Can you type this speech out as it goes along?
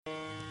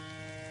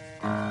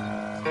Be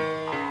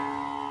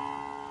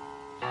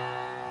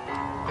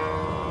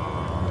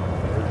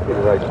the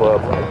right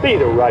club. Be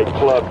the right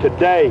club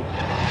today.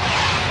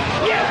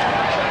 Yes!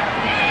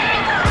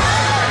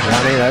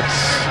 Johnny, that's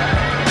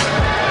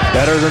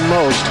better than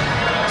most.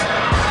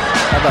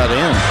 How about in?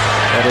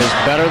 That is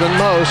better than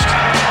most.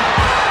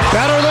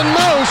 Better than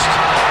most!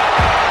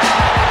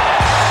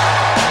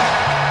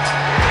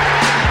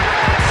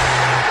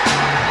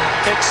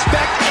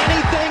 Expect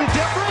anything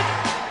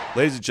different?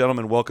 Ladies and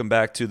gentlemen, welcome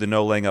back to the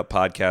No Laying Up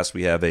podcast.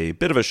 We have a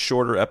bit of a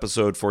shorter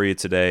episode for you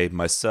today.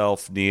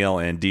 Myself, Neil,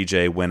 and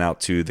DJ went out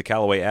to the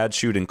Callaway ad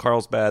shoot in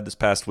Carlsbad this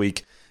past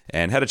week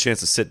and had a chance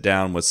to sit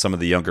down with some of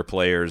the younger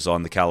players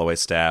on the Callaway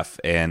staff.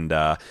 And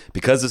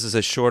because this is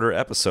a shorter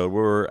episode,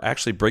 we're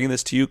actually bringing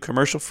this to you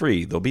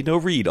commercial-free. There'll be no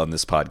read on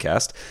this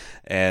podcast.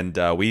 And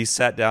we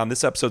sat down.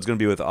 This episode's going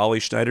to be with Ollie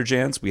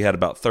Schniederjans. We had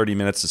about 30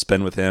 minutes to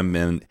spend with him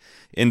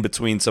in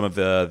between some of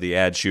the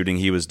ad shooting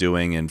he was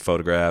doing and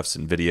photographs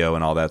and video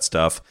and all that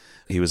stuff.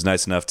 He was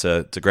nice enough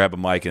to grab a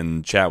mic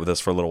and chat with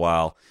us for a little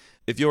while.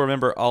 If you'll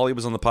remember, Ollie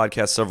was on the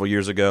podcast several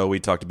years ago. We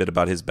talked a bit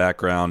about his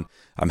background.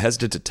 I'm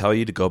hesitant to tell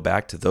you to go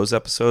back to those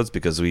episodes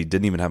because we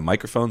didn't even have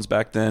microphones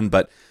back then.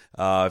 But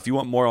if you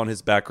want more on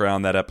his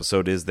background, that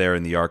episode is there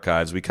in the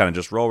archives. We kind of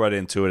just roll right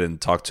into it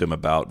and talk to him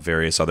about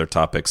various other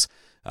topics.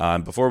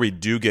 Before we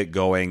do get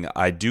going,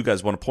 I do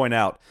guys want to point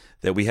out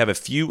that we have a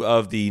few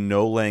of the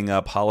No Laying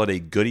Up holiday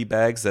goodie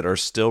bags that are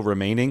still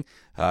remaining.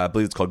 I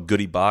believe it's called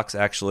Goodie Box,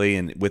 actually.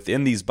 And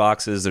within these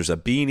boxes, there's a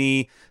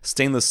beanie,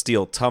 stainless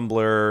steel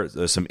tumbler,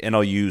 there's some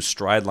NLU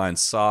Strideline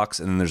socks,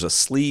 and then there's a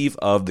sleeve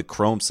of the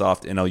Chrome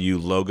Soft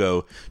NLU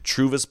logo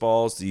Truvis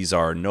balls. These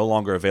are no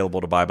longer available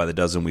to buy by the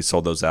dozen. We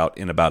sold those out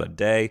in about a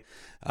day.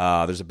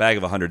 There's a bag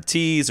of 100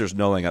 tees. There's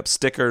No Laying Up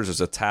stickers.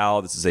 There's a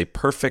towel. This is a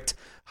perfect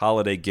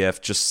holiday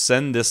gift. Just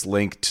send this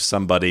link to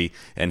somebody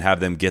and have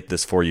them get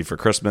this for you for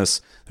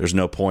Christmas. There's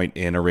no point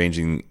in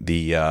arranging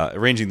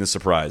the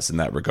surprise in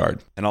that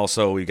regard. And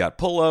also, we've got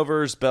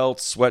pullovers,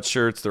 belts,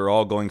 sweatshirts. They're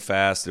all going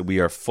fast.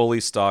 We are fully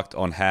stocked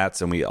on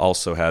hats, and we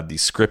also have the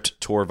Script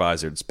Tour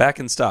visors back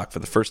in stock for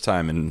the first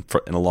time in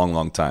a long,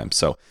 long time.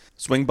 So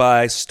swing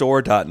by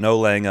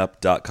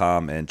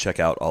store.nolayingup.com and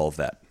check out all of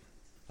that.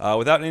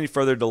 Without any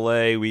further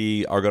delay,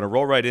 we are going to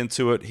roll right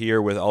into it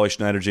here with Ollie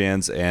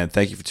Schniederjans, and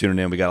thank you for tuning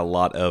in. We got a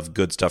lot of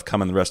good stuff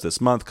coming the rest of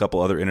this month. A couple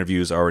other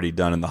interviews already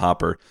done in the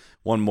hopper.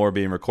 One more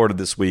being recorded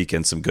this week,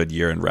 and some good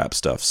year-end-wrap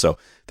stuff. So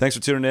thanks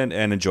for tuning in,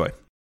 and enjoy.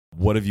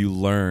 What have you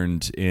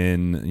learned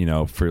in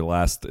the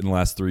last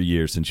 3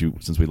 years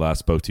since we last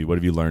spoke to you? What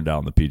have you learned out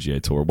on the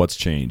PGA Tour? What's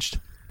changed?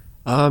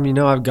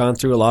 I've gone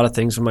through a lot of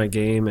things with my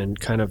game and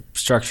kind of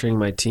structuring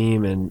my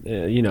team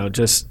and,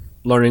 just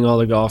learning all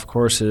the golf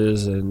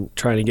courses and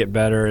trying to get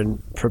better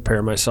and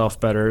prepare myself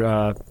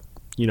better,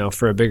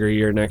 for a bigger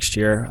year next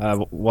year.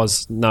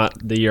 Was not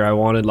the year I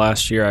wanted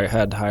last year. I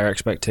had higher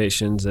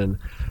expectations, and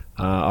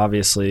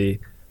obviously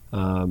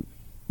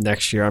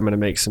next year I'm going to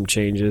make some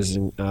changes,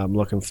 and I'm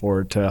looking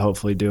forward to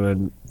hopefully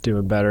doing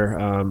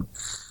better.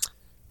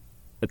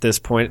 At this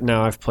point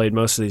now, I've played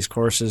most of these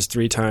courses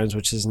 3 times,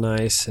 which is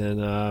nice,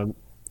 and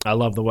I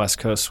love the West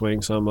Coast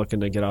swing, so I'm looking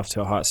to get off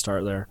to a hot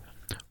start there.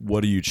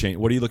 What are you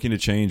looking to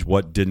change?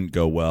 What didn't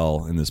go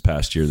well in this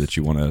past year that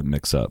you want to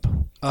mix up?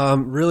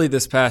 Really,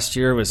 this past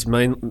year was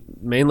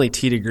mainly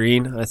tee to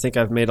green. I think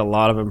I've made a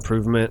lot of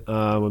improvement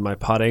with my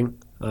putting.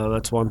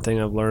 That's one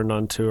thing I've learned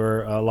on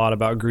tour. A lot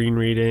about green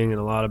reading and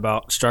a lot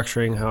about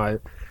structuring how I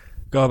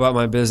go about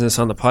my business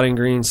on the putting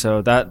green.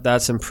 So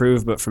that's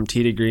improved. But from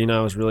tee to green, I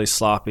was really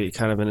sloppy,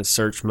 kind of in a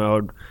search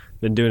mode.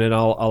 Been doing it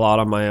a lot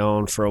on my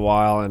own for a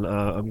while, and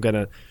I'm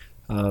gonna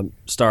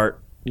start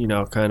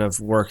kind of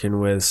working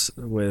with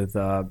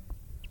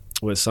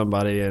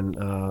somebody and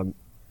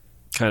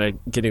kind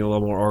of getting a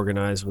little more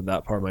organized with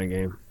that part of my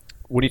game.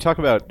 When you talk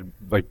about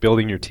like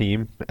building your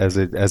team as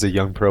a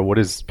young pro,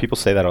 people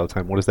say that all the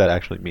time. What does that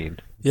actually mean?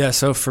 Yeah,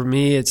 so for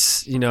me,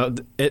 it's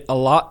a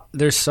lot.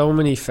 There's so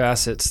many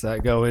facets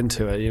that go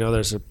into it.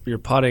 There's your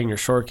putting, your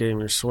short game,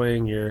 your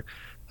swing, your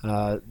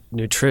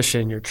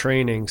nutrition, your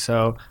training.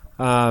 So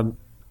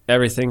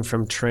everything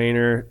from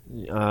trainer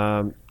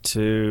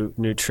to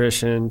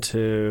nutrition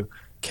to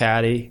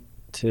caddy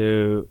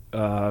to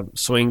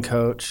swing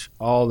coach,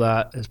 all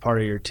that is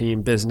part of your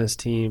team, business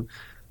team.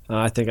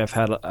 I think I've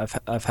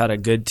had a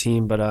good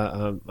team, but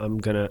I'm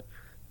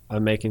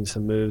making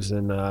some moves,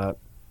 and so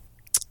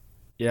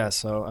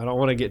I don't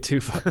want to get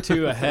too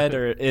ahead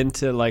or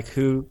into like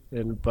who,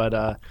 but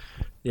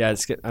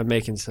I'm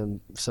making some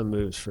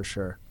moves for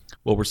sure.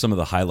 What were some of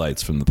the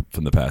highlights from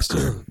the past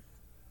year?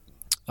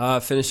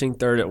 Finishing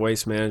third at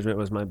Waste Management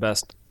was my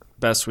best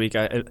week.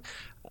 I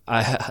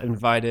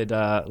invited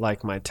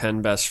like my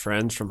 10 best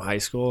friends from high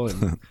school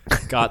and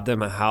got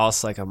them a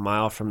house like a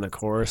mile from the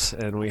course,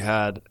 and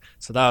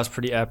so that was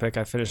pretty epic.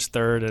 I finished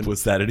third. And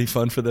was that any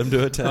fun for them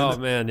to attend? Oh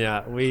man,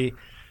 yeah.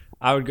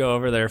 I would go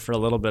over there for a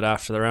little bit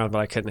after the round, but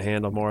I couldn't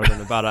handle more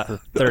than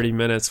about 30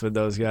 minutes with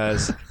those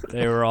guys.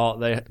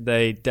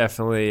 They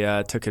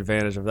definitely took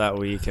advantage of that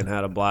week and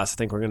had a blast. I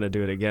think we're going to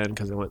do it again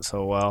because it went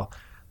so well.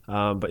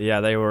 But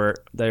yeah, they were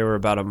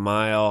about a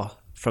mile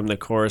from the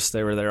course.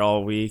 They were there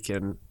all week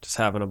and just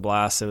having a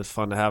blast. It was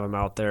fun to have them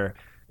out there.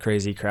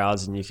 Crazy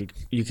crowds, and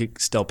you could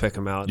still pick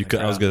them out.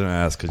 I was going to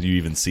ask, because you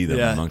even see them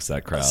amongst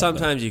that crowd.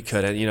 Sometimes you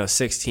couldn't.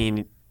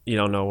 16, you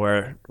don't know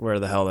where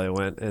the hell they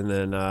went, and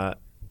then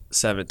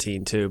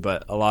 17 too.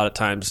 But a lot of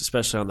times,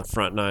 especially on the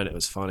front nine, it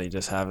was funny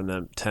just having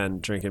them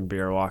 10 drinking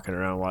beer, walking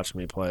around, watching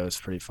me play. It was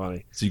pretty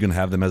funny. So you going to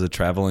have them as a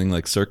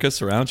traveling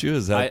circus around you?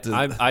 Is that?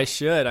 I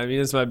should. I mean,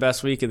 it's my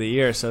best week of the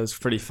year, so it's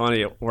pretty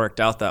funny. It worked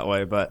out that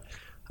way, but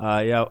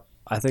I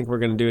think we're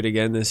going to do it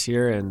again this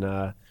year,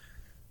 and.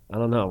 I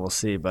don't know. We'll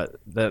see. But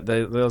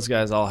those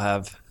guys all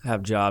have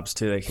jobs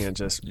too. They can't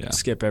just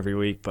skip every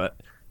week. But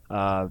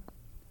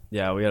we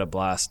had a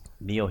blast.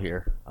 Neil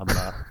here. I'm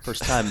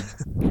first time,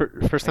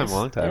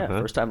 long time. Yeah,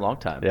 huh? first time, long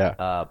time.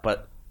 Yeah.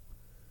 But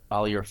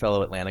Ollie, you're a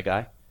fellow Atlanta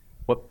guy.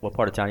 What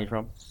part of town are you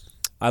from?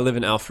 I live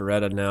in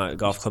Alpharetta now at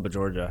Golf Club of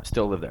Georgia.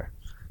 Still live there?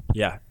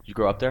 Yeah. Did you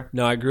grow up there?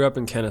 No, I grew up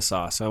in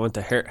Kennesaw. So I went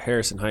to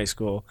Harrison High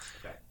School,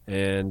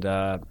 and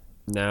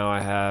now I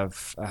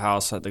have a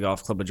house at the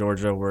Golf Club of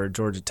Georgia where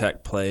Georgia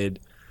Tech played.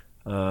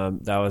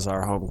 That was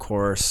our home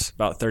course,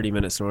 about 30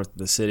 minutes north of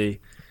the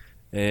city.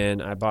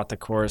 And I bought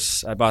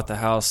the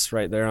house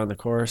right there on the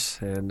course.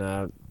 And,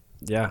 I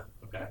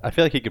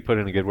feel like you could put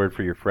in a good word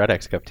for your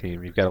FedEx Cup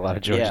team. You've got a lot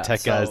of Georgia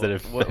Tech guys that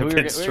have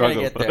been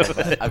struggling. We're going to get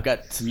there. I've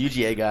got some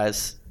UGA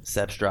guys,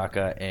 Seb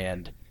Straka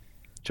and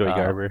Joey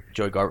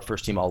Garber.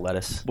 First team all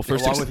lettuce. Well,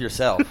 first along with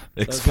yourself.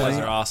 Those guys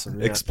are awesome.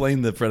 Yeah.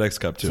 Explain the FedEx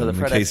Cup to So him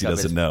the in FedEx case he Cup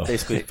doesn't is know.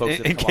 Basically, folks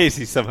that In come case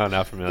he's somehow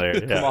not familiar.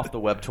 come Yeah. off the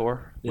web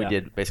tour. We Yeah.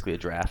 did basically a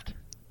draft,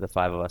 the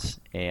 5 of us,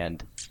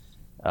 and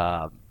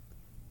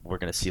we're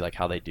going to see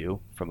how they do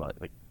from a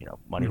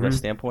money list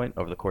standpoint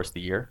over the course of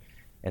the year.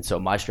 And so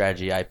my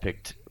strategy, I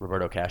picked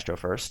Roberto Castro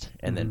first,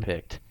 and then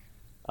picked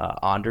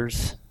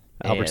Anders,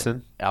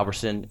 Albertson,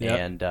 Yep.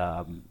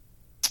 and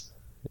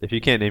if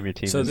you can't name your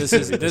team, So this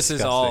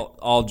is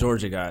all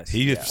Georgia guys.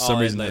 He, for some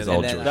reason, is all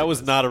and then- Georgia. that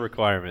was not a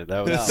requirement.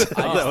 That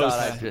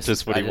was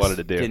just what he wanted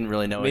to do. Didn't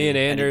really know Me and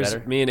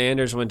better.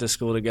 Anders went to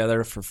school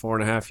together for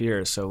 4.5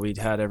 years, so we'd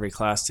had every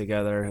class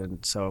together,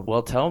 and so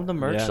Well, tell him the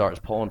merch Yeah. czar is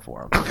pulling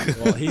for him.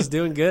 well, he's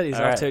doing good. He's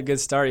All off right. to a good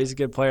start. He's a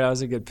good player. That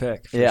was a good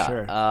pick for yeah,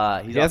 sure. He's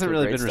He off hasn't to a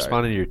really great been start.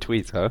 responding to your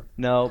tweets, huh?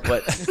 No,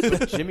 but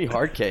Jimmy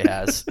Hardkay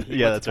has. He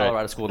Yeah, went that's to right.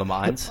 Colorado School of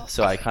Mines,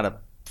 so I kind of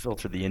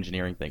filtered the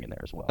engineering thing in there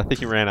as well. I think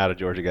you ran out of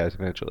Georgia guys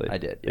eventually. I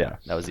did. Yeah,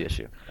 that was the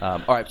issue.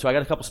 All right, so I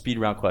got a couple speed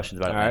round questions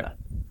about All right. Atlanta.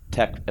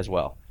 Tech as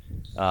well.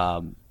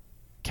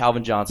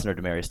 Calvin Johnson or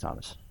Demaryius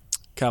Thomas?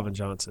 Calvin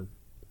Johnson.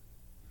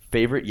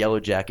 Favorite Yellow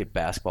Jacket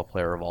basketball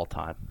player of all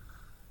time?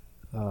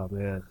 Oh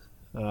man,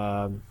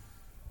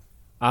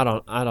 I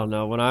don't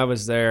know. When I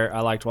was there,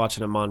 I liked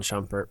watching Amon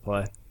Shumpert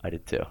play. I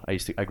did too.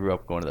 I grew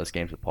up going to those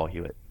games with Paul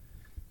Hewitt.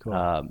 Cool.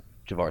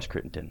 Javaris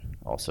Crittenton,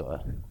 also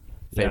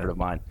a favorite of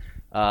mine.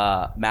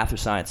 Math or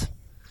science?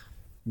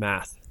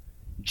 Math.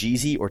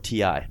 Jeezy or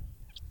T.I.?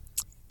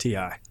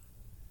 T.I.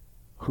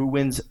 Who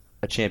wins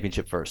a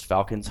championship first,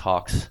 Falcons,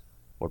 Hawks,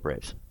 or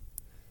Braves?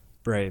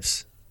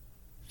 Braves.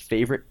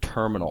 Favorite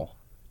terminal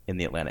in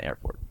the Atlanta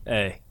airport?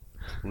 A.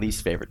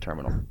 Least favorite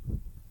terminal?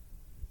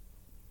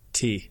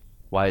 T.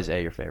 Why is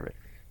A your favorite?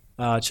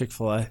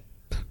 Chick-fil-A.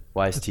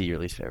 Why is T your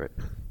least favorite?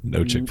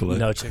 No Chick-fil-A.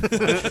 No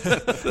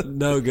Chick-fil-A.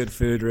 No good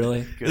food,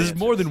 really. There's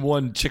more than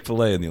one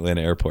Chick-fil-A in the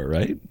Atlanta airport,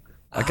 right?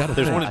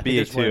 There's one I at think B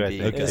there's one too. at I B.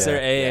 think. Is there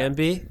A and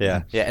B?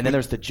 Yeah. Yeah, and then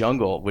there's the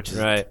Jungle, which is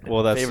Right.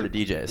 Well, that's favorite of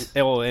DJs.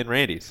 Well, and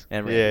Randy's.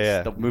 And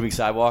yeah. the moving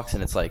sidewalks,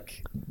 and it's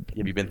like,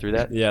 have you been through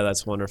that? Yeah,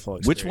 that's wonderful.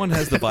 Which one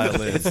has the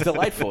violin? It's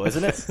delightful,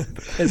 isn't it?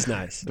 It's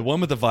nice. The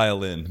one with the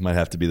violin might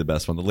have to be the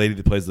best one. The lady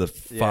that plays the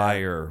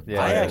fire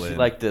Yeah. I violin. actually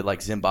like the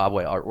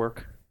Zimbabwe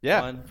artwork.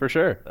 Yeah, one. for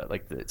sure.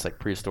 It's like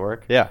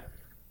prehistoric. Yeah.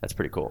 That's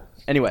pretty cool.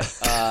 Anyway,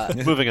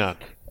 Moving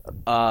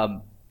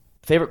on.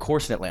 favorite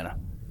course in Atlanta?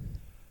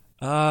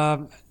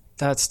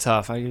 That's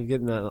tough. I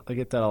get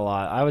that a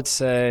lot. I would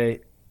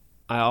say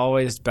I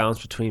always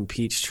bounce between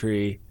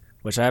Peachtree,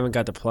 which I haven't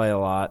got to play a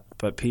lot,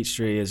 but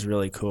Peachtree is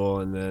really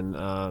cool. And then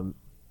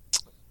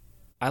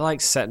I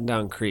like Setting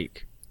Down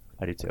Creek.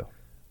 I do too.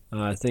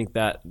 I think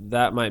that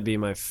might be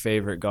my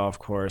favorite golf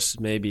course,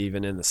 maybe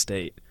even in the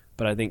state.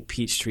 But I think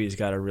Peachtree's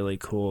got a really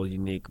cool,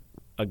 unique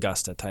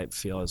Augusta type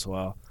feel as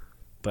well.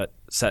 But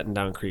Setting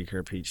Down Creek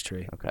or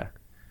Peachtree. Okay.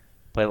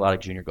 Played a lot of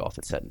junior golf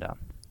at Setting Down.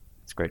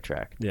 It's a great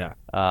track. Yeah.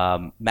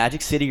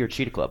 Magic City or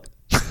Cheetah Club?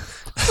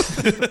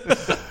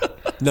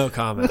 No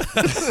comment.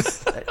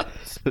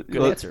 Good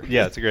answer.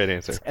 Yeah, it's a great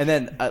answer. And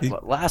then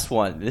last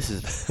one. This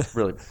is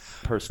really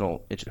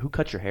personal. Who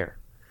cut your hair?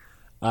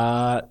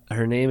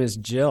 Her name is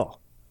Jill,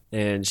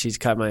 and she's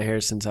cut my hair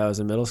since I was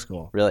in middle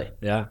school. Really?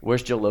 Yeah.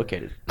 Where's Jill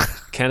located?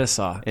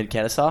 Kennesaw. In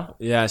Kennesaw?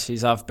 Yeah,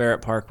 she's off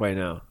Barrett Parkway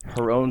now.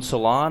 Her own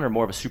salon or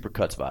more of a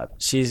Supercuts vibe?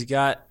 She's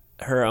got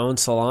her own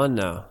salon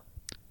now.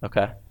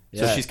 Okay.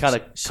 So Yeah. she's kind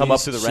of come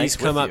up through the ranks. She's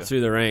come with up you. through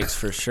the ranks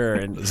for sure.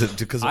 And Is it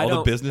because of I all the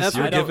don't- business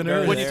you're I don't giving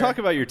go her? When there. you talk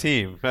about your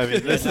team, I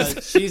mean, this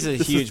is she's a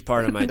huge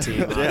part of my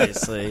team,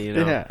 obviously. You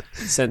know, Yeah.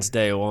 since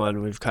day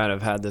one, we've kind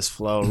of had this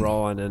flow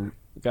rolling, and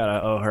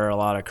gotta owe her a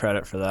lot of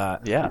credit for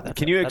that. Yeah.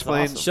 Can you that's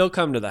explain? awesome. She'll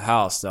come to the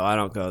house though. I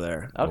don't go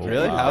there. Okay.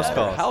 Really? House Yeah.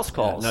 calls. House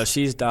calls. No,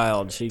 she's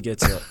dialed. She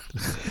gets it.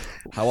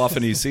 How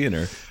often are you seeing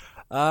her?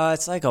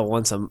 It's like a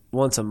once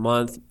a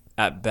month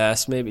at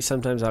best. Maybe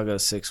sometimes I'll go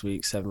 6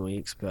 weeks, 7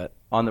 weeks, but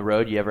On the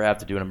road, you ever have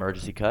to do an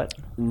emergency cut?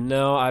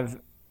 no,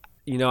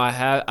 I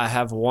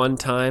have one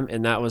time,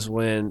 and that was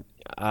when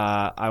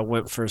I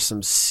went for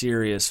some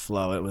serious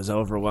flow. It was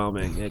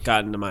overwhelming. It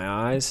got into my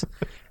eyes,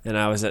 and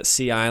I was at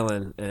Sea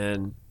Island,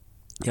 and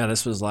yeah,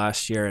 this was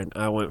last year, and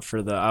I went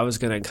for I was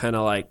gonna kind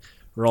of like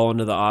roll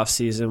into the off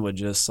season with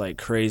just like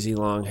crazy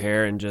long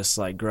hair and just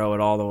like grow it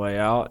all the way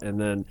out,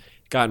 and then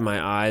got in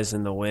my eyes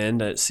in the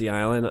wind at Sea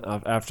Island.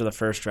 After the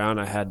first round,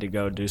 I had to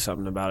go do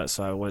something about it,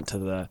 so I went to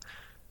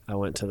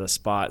the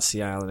spot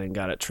Sea Island and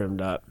got it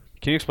trimmed up.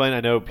 Can you explain?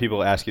 I know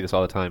people ask you this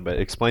all the time, but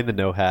explain the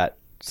no hat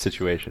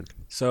situation.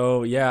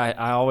 So yeah,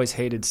 I always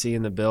hated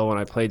seeing the bill when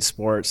I played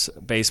sports.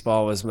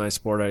 Baseball was my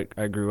sport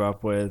I grew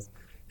up with.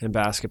 In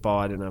basketball,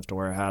 I didn't have to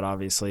wear a hat,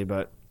 obviously,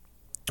 but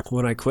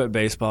when I quit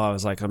baseball, I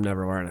was like, I'm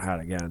never wearing a hat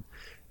again.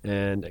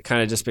 And it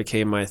kind of just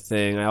became my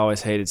thing. I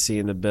always hated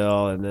seeing the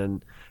bill, and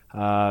then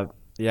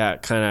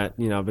it kind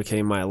of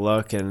became my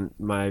look and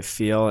my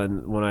feel.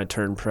 And when I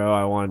turned pro,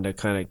 I wanted to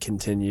kind of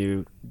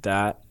continue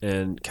that,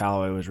 and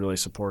Callaway was really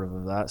supportive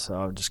of that,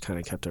 so I just kind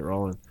of kept it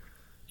rolling.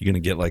 You're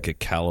going to get like a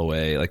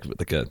Callaway,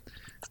 like a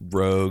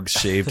rogue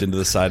shaved into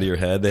the side of your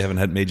head? They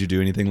haven't made you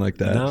do anything like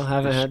that? No,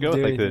 haven't You had should to go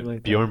do with like anything the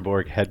like Bjorn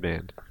Borg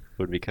headband.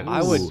 Would be kind of.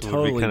 I would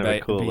totally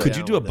be cool. be Could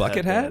you down do a with the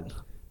bucket hat? headband.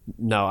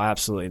 No,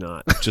 absolutely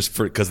not. Just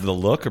because of the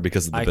look or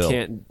because of the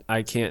bill?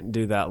 I can't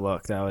do that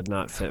look. That would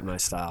not fit my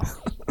style.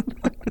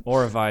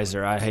 Or a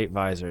visor. I hate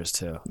visors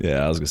too.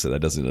 Yeah, I was gonna say that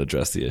doesn't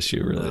address the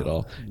issue really at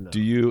all. No. Do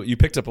you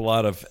picked up a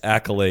lot of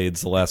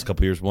accolades the last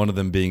couple of years? One of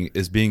them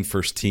being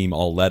first team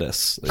all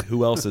lettuce. Like,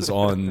 who else is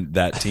on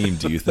that team?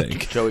 Do you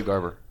think? Joey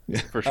Garber.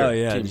 For sure. Oh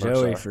yeah, Team Joey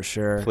Berkshire. for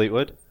sure.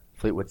 Fleetwood.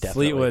 Fleetwood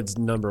definitely. Fleetwood's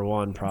number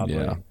one probably.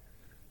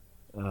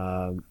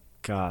 Yeah.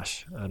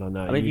 Gosh, I don't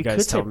know. I mean, you guys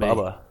could tell say me.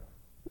 Bubba.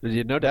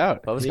 Yeah, no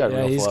doubt. Bubba's got Yeah,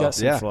 real he's flow. got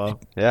some Yeah. flow.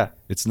 Yeah.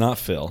 It's not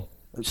Phil.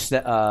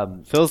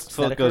 Phil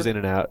Snedeker? goes in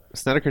and out.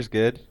 Snedeker's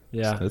good.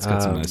 Yeah, It's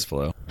got some nice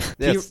flow.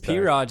 Yes, P.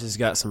 Raj has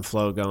got some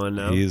flow going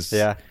now.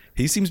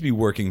 He seems to be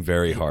working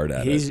very hard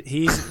at it.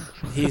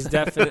 He's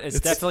definitely it's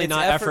definitely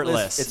not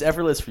effortless. It's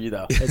effortless for you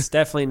though. It's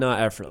definitely not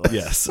effortless.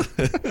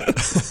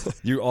 Yes.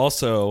 You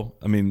also,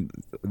 I mean,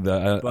 I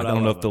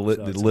don't know if the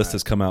list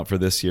has come out for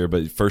this year,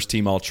 but first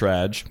team all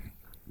trad.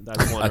 That's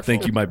wonderful. I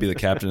think you might be the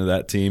captain of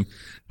that team.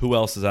 Who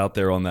else is out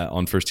there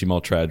on first team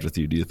all trad with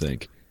you? Do you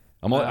think?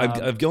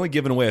 I've only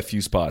given away a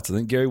few spots. I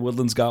think Gary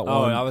Woodland's got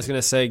Oh, one. I was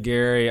gonna say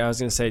Gary. I was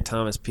gonna say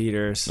Thomas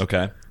Peters.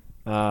 Okay.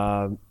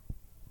 Man,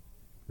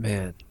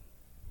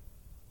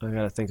 I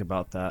got to think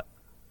about that.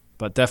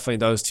 But definitely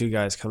those two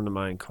guys come to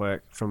mind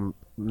quick. From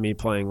me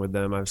playing with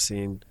them, I've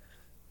seen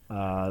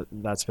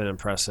that's been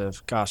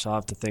impressive. Gosh, I'll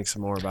have to think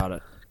some more about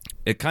it.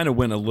 It kind of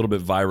went a little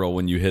bit viral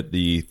when you hit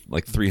the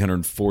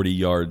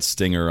 340-yard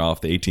stinger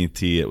off the 18th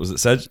tee. Was it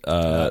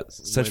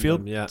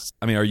Sedgefield? Wyndham, yeah.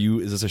 I mean,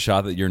 is this a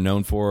shot that you're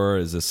known for?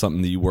 Is this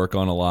something that you work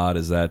on a lot?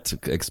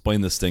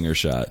 Explain the stinger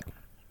shot.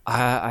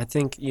 I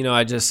think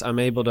I'm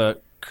able to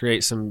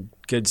create some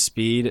good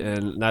speed,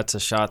 and that's a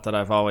shot that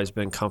I've always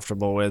been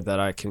comfortable with, that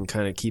I can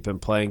kind of keep in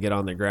play and get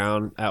on the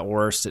ground. At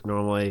worst, it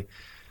normally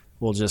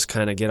will just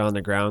kind of get on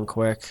the ground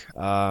quick.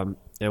 And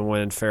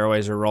when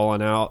fairways are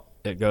rolling out,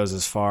 it goes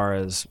as far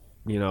as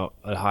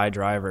a high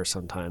driver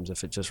sometimes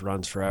if it just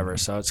runs forever.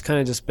 So it's kind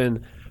of just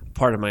been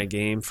part of my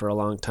game for a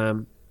long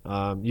time.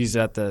 Used it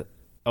at the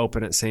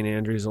Open at St.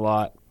 Andrews a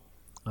lot.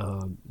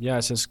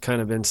 It's just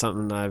kind of been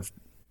something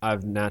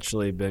I've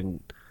naturally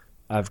been.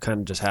 I've kind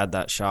of just had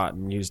that shot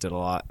and used it a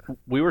lot.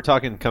 We were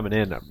talking coming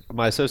in.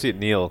 My associate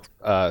Neil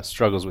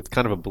struggles with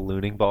kind of a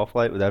ballooning ball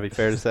flight. Would that be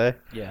fair to say?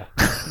 Yeah,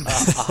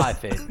 a high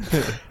fade.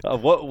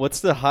 What's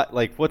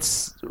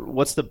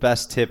the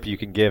best tip you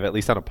can give, at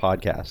least on a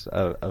podcast,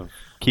 of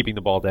keeping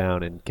the ball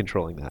down and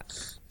controlling that?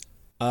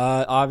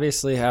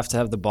 Obviously, have to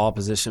have the ball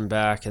position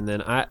back, and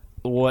then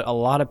what a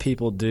lot of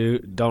people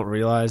don't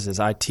realize is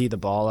I tee the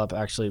ball up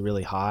actually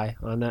really high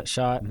on that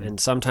shot, and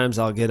sometimes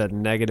I'll get a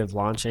negative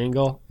launch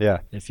angle. Yeah.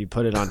 If you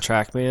put it on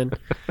TrackMan.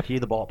 Tee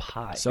the ball up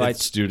high. So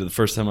Dude, the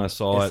first time I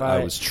saw it,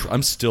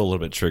 I'm still a little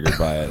bit triggered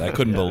by it. I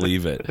couldn't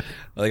believe it.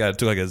 Like I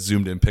took a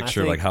zoomed in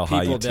picture of how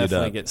high you teed people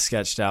definitely up. get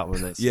sketched out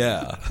when they see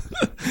Yeah.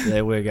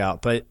 they wig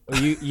out. But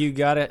you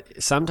got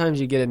it. Sometimes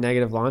you get a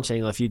negative launch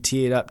angle if you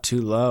tee it up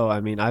too low.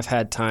 I mean, I've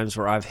had times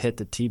where I've hit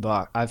the tee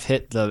box. I've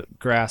hit the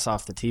grass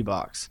off the tee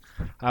box.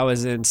 I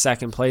was in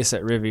second place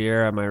at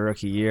Riviera my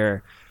rookie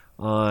year.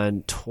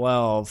 On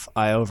 12,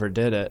 I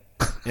overdid it,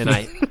 and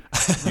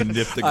You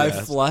nipped the I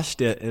grass. flushed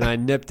it, and I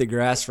nipped the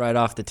grass right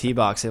off the tee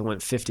box and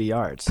went 50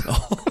 yards.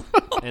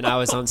 And I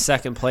was on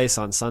second place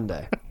on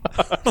Sunday.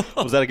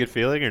 Was that a good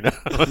feeling or no?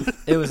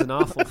 It was an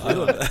awful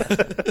feeling.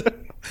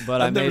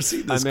 But I've never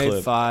seen this I made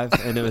clip. 5,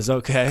 and it was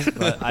okay.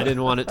 But I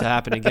didn't want it to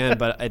happen again,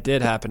 but it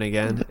did happen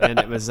again. And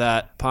it was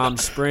at Palm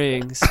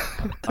Springs.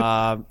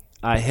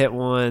 I hit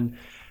one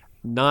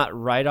not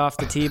right off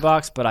the tee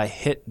box, but I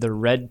hit the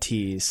red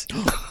tees.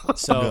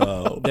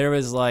 So there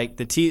was like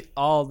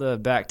all the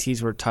back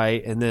tees were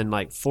tight, and then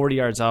like 40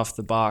 yards off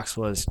the box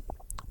was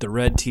the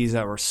red tees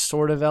that were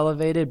sort of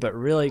elevated, but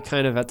really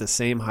kind of at the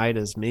same height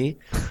as me.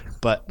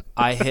 But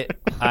I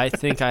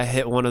think I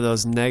hit one of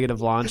those negative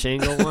launch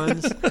angle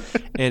ones,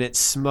 and it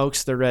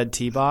smokes the red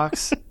tee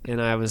box.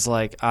 And I was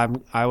like,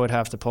 I would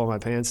have to pull my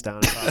pants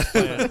down if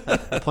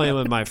I was playing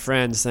with my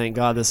friends. Thank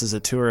God this is a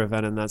tour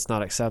event, and that's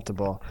not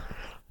acceptable.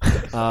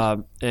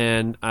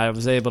 And I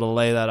was able to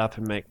lay that up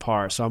and make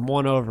par. So I'm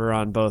 1 over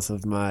on both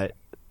of my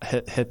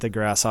hit the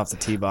grass off the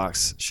tee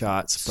box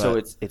shots. But So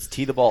it's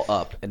tee the ball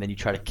up, and then you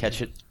try to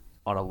catch it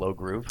on a low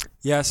groove.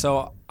 yeah,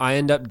 so I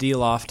end up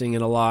de-lofting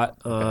it a lot.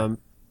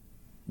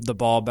 The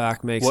ball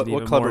back makes it even more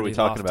What club are we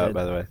talking about, de-lofted.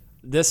 by the way?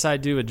 This I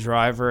do a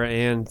driver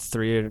and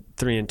 3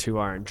 and 2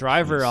 iron.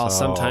 Driver I'll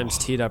sometimes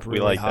tee it up really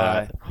like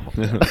high.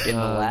 that. In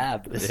the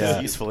lab. This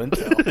is useful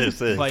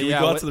intel. But Can yeah,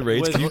 we go out to the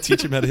range? Can you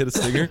teach him how to hit a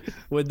stinger?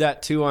 with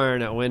that 2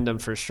 iron at Wyndham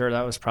for sure,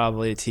 that was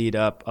probably teed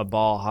up a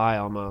ball high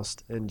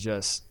almost, and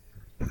just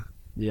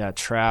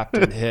trapped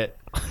and hit.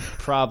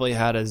 Probably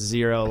had a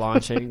 0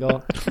 launch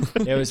angle.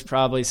 It was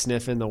probably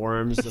sniffing the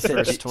worms the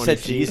first 20 Said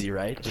feet. Jeezy,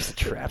 right? Just a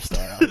trap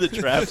star. The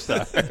trap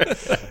star.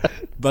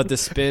 But the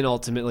spin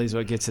ultimately is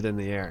what gets it in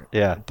the air.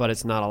 Yeah. But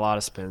it's not a lot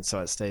of spin, so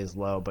it stays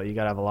low. But you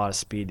got to have a lot of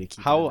speed to keep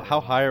it How in the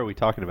air. high are we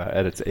talking about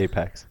at its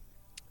apex?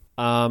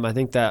 I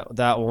think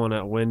that one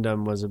at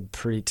Wyndham was a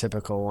pretty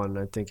typical one.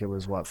 I think it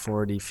was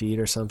 40 feet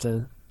or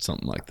something.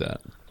 Something like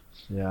that.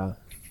 Yeah.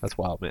 That's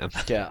wild, man.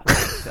 Yeah,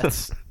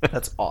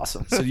 that's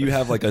awesome. So do you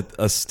have like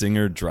a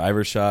stinger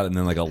driver shot and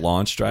then like a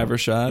launch driver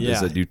shot? Yeah.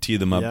 Is it you tee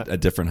them up Yeah. at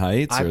different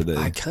heights? Or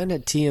I kind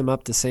of tee them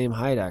up the same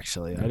height,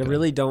 actually. I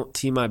really don't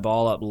tee my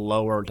ball up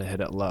lower to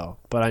hit it low.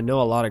 But I know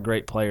a lot of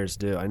great players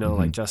do. I know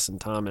like Justin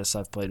Thomas,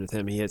 I've played with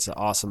him. He hits an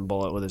awesome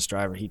bullet with his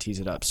driver. He tees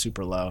it up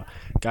super low.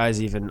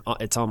 Guys even,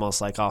 it's almost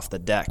like off the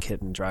deck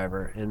hitting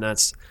driver. And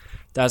that's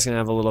going to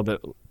have a little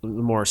bit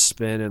more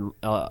spin and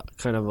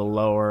kind of a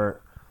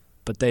lower,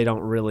 but they don't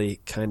really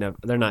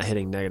they're not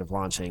hitting negative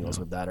launch angles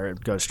with that, or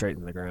it goes straight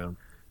in the ground.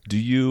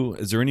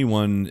 Is there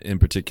anyone in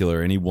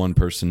particular, any one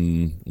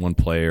person, one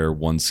player,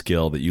 one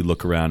skill that you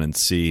look around and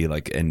see,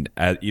 like,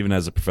 even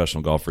as a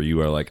professional golfer, you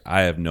are like,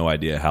 I have no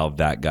idea how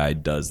that guy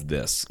does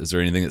this. Is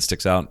there anything that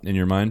sticks out in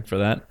your mind for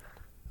that?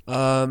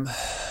 Rahm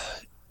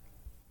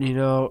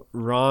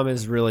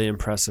is a really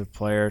impressive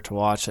player to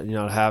watch.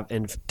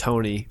 And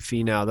Tony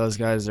Finau, those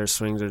guys, their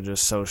swings are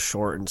just so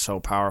short and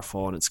so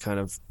powerful, and it's kind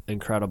of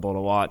incredible to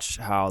watch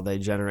how they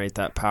generate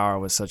that power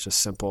with such a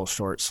simple,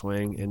 short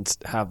swing and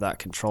have that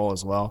control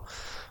as well.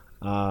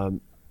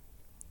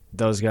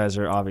 Those guys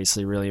are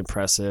obviously really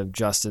impressive.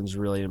 Justin's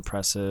really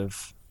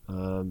impressive.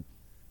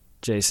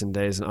 Jason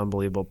Day's an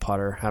unbelievable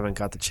putter. Haven't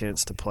got the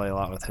chance to play a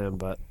lot with him,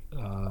 but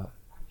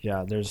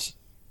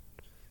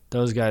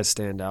those guys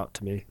stand out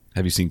to me.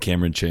 Have you seen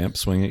Cameron Champ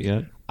swing it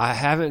yet? I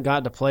haven't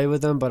got to play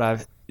with him,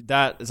 but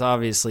that is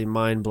obviously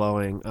mind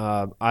blowing.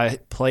 I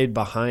played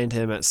behind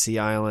him at Sea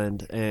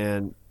Island,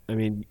 and I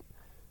mean,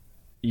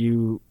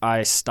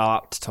 I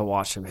stopped to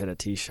watch him hit a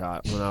tee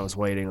shot when I was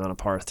waiting on a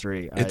par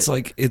 3.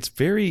 It's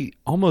very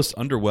almost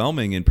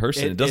underwhelming in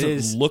person. It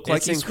doesn't look like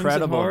it's he's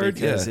incredible hard.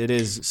 because it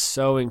is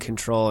so in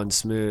control and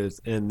smooth,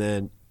 and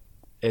then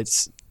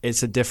it's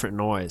a different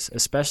noise,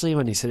 especially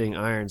when he's hitting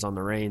irons on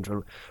the range.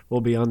 When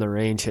we'll be on the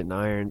range hitting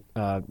iron,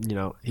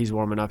 he's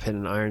warming up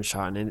hitting an iron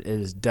shot, and it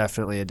is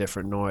definitely a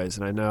different noise.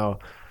 And I know,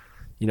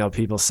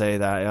 people say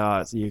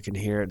that you can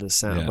hear the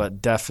sound,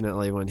 but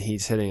definitely when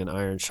he's hitting an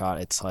iron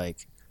shot, it's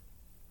like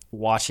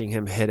watching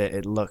him hit it.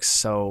 It looks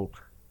so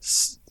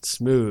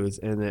smooth,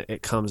 and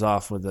it comes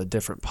off with a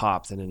different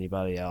pop than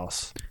anybody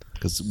else.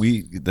 Because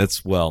he's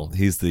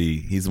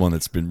the one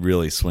that's been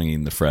really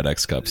swinging the Fred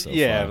X Cup so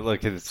far.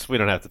 Look, we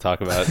don't have to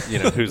talk about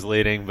who's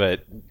leading,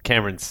 but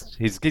Cameron's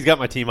he's got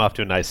my team off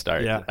to a nice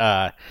start.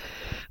 Yeah.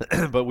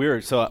 But we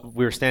were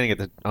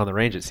standing on the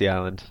range at Sea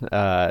Island,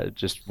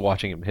 just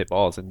watching him hit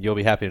balls, and you'll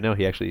be happy to know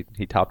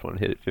he topped one and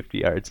hit it 50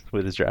 yards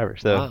with his driver.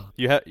 So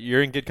wow.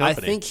 You're in good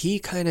company. I think he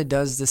kind of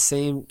does the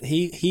same.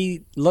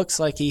 He looks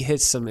like he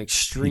hits some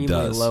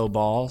extremely low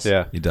balls.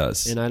 Yeah, he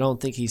does, and I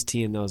don't think he's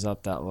teeing those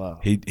up that low.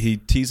 He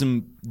tees them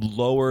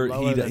lower.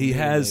 He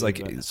has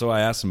so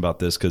I asked him about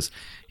this because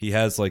he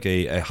has like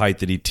a height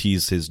that he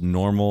tees his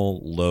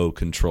normal low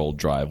control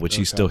drive, which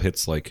he still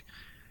hits like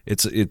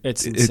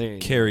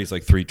it carries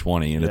like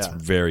 320 and it's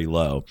very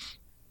low.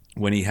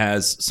 When he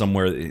has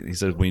somewhere, he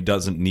says when he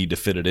doesn't need to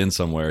fit it in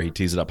somewhere, he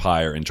tees it up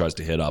higher and tries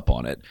to hit up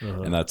on it,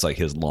 and that's like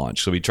his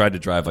launch. So he tried to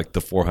drive like the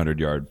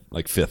 400-yard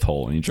like fifth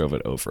hole, and he drove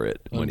it over it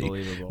when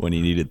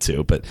he needed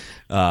to. But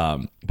I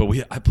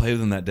played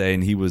with him that day,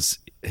 and he was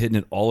hitting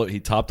it all. He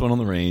topped one on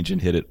the range and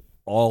hit it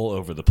all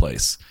over the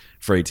place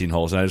for 18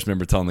 holes. And I just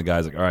remember telling the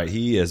guys, like, all right,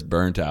 he is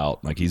burnt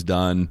out. Like, he's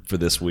done for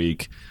this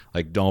week.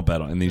 Like, don't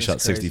bet on it. And then he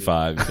shot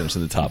 65 and finished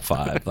in the top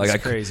 5.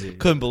 Like,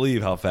 couldn't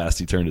believe how fast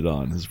he turned it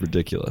on. It was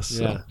ridiculous.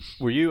 Yeah. So.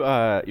 Were you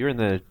you're in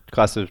the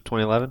class of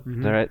 2011?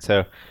 Mm-hmm. All right.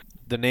 So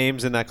the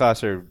names in that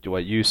class are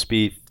what? You,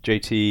 Spieth,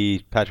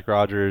 JT, Patrick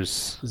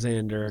Rogers,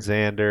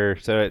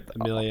 Xander. So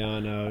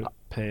Emiliano,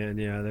 Pan.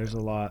 Yeah, there's a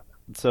lot.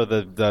 So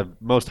the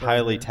most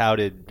highly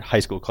touted high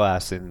school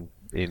class in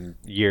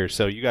years.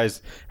 So you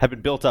guys have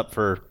been built up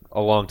for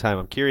a long time.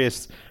 I'm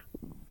curious.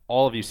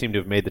 All of you seem to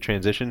have made the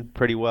transition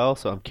pretty well.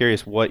 So I'm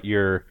curious what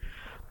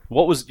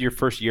was your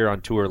first year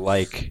on tour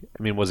like?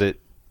 I mean, were the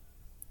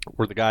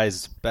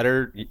guys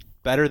better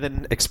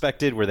than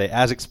expected? Were they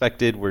as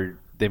expected? Were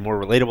they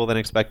more relatable than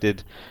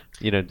expected?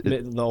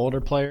 The older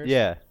players.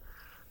 Yeah.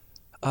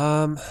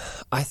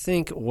 I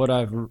think what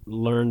I've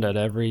learned at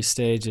every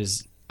stage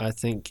is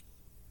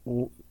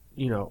we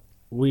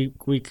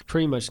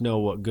pretty much know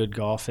what good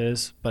golf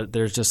is, but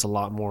there's just a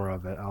lot more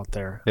of it out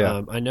there.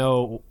 Yeah. I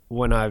know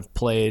when I've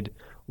played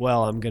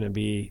well, I'm going to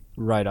be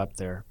right up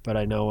there, but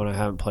I know when I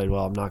haven't played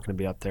well, I'm not going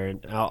to be up there.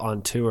 And out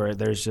on tour,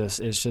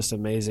 it's just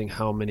amazing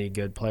how many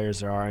good players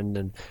there are, and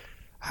then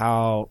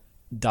how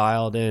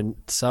dialed in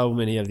so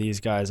many of these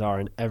guys are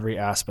in every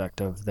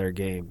aspect of their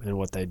game and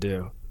what they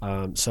do.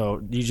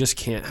 So you just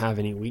can't have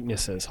any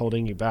weaknesses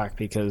holding you back,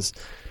 because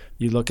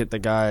you look at the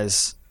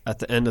guys at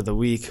the end of the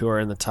week who are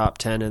in the top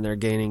 10 and they're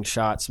gaining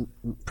shots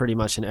pretty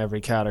much in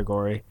every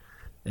category.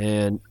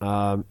 And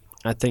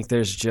I think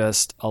there's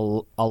just a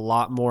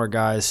lot more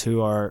guys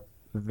who are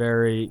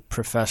very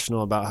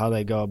professional about how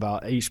they go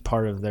about each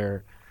part of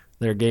their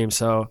game.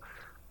 So,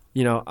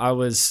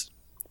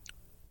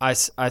 I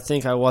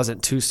think I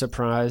wasn't too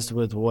surprised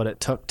with what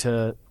it took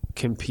to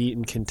compete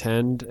and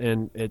contend,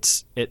 and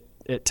it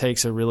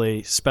takes a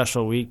really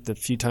special week. The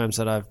few times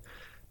that I've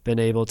been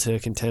able to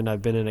contend,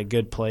 I've been in a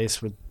good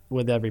place with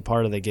every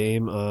part of the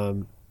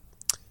game.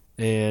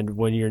 And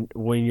when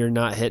you're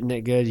not hitting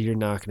it good, you're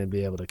not going to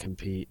be able to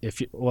compete.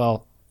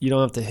 You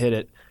don't have to hit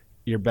it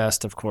your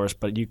best, of course,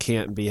 but you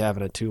can't be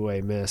having a two-way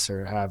miss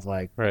or have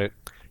right.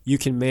 You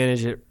can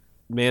manage it,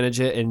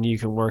 and you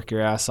can work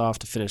your ass off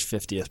to finish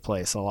 50th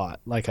place a lot,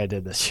 like I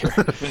did this year.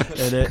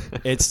 And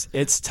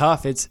it's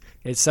tough. It's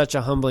such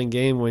a humbling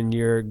game when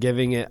you're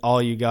giving it all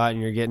you got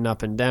and you're getting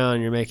up and down,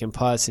 and you're making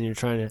putts and you're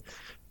trying to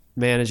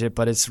manage it,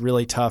 but it's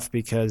really tough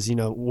because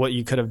what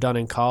you could have done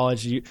in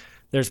college.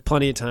 There's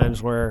plenty of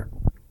times where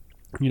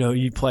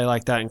you play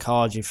like that in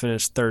college, you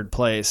finish third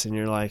place, and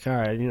you're like, all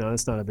right,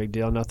 it's not a big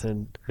deal,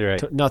 nothing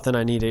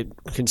I need to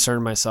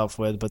concern myself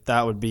with. But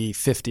that would be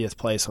 50th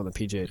place on the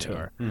PGA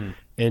Tour,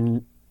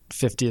 and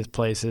 50th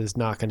place is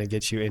not going to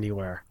get you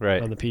anywhere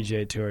on the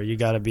PGA Tour. You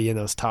got to be in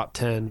those top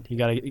 10. You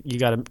got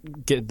to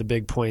get the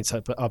big points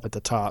up at the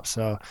top.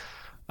 So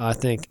I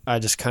think I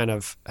just kind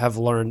of have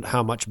learned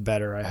how much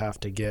better I have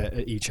to get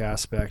at each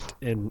aspect,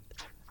 and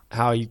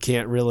how you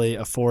can't really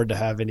afford to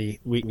have any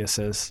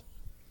weaknesses.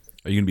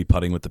 Are you going to be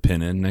putting with the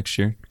pin in next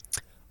year?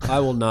 I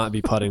will not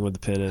be putting with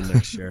the pin in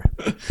next year.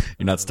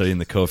 You're not studying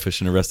the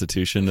coefficient of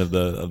restitution of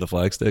the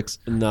flag sticks?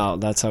 No,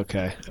 that's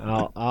okay.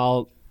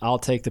 I'll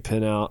take the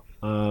pin out.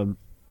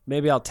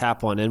 Maybe I'll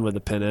tap one in with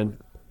the pin in.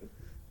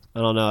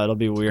 I don't know. It'll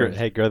be weird.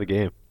 Hey, grow the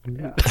game.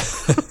 Yeah.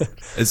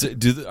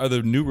 Are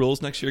the new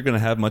rules next year going to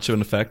have much of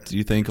an effect, do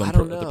you think, at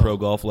the pro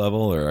golf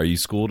level, or are you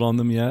schooled on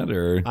them yet?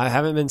 Or I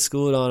haven't been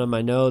schooled on them.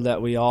 I know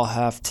that we all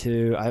have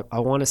to.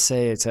 I want to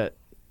say it's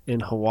in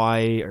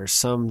Hawaii or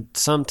some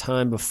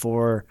time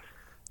before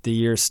the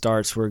year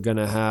starts. We're going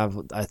to have,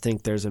 I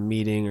think there's a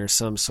meeting or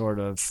some sort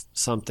of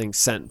something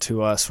sent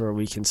to us where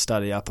we can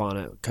study up on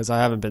it, because I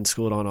haven't been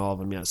schooled on all of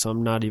them yet. So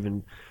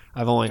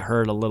I've only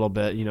heard a little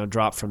bit,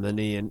 drop from the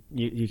knee, and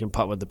you can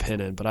putt with the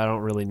pin in, but I don't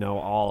really know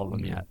all of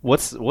them yet.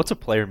 What's a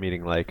player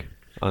meeting like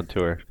on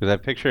tour? Because I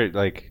picture it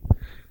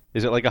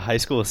is it like a high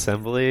school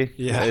assembly?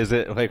 Yeah. Is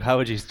it how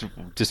would you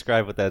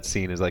describe what that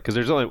scene is like? Because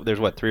there's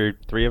what,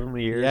 three of them a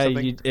year? Yeah, or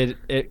something?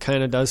 it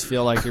kind of does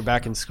feel like you're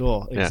back in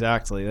school.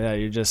 Exactly. Yeah,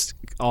 you're just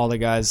all the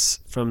guys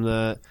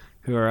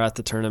who are at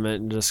the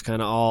tournament and just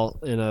kind of all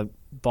in a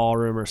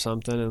ballroom or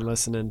something and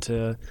listening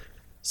to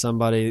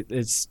somebody.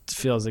 It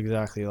feels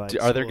exactly like.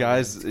 Are there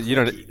guys? They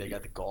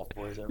got the golf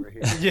boys over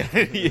here.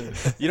 Yeah,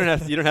 you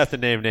don't have to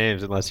name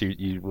names unless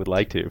you would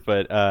like to.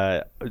 But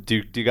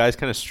do guys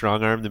kind of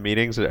strong arm the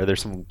meetings? Are there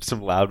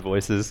some loud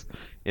voices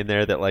in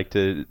there that like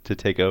to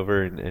take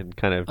over and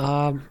kind of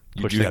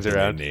push things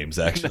around? Names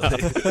actually.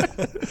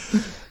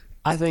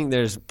 I think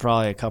there's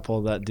probably a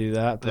couple that do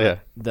that.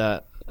 But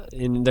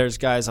and there's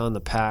guys on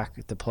the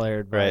PAC, the player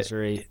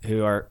advisory,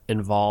 who are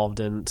involved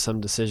in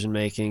some decision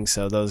making.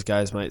 So those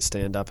guys might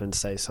stand up and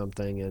say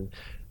something and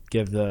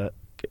give the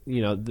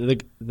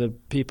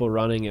people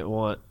running it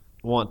want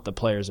the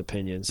player's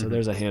opinion. So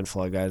there's a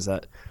handful of guys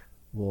that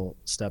will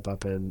step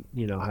up and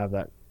have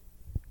that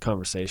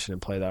conversation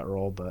and play that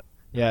role. But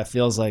yeah, it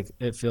feels like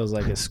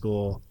a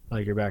school,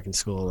 like you're back in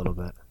school a little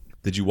bit.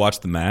 Did you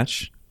watch the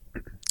match?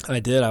 I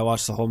did. I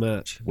watched the whole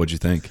match. What'd you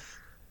think?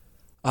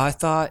 I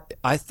thought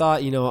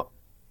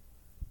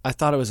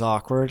it was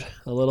awkward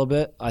a little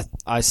bit.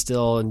 I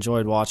still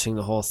enjoyed watching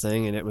the whole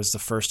thing, and it was the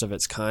first of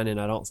its kind, and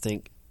I don't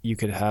think you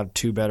could have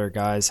two better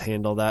guys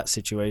handle that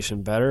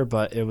situation better,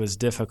 but it was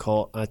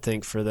difficult, I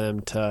think, for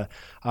them to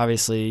 –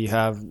 obviously you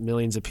have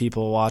millions of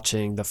people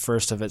watching the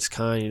first of its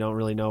kind. You don't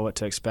really know what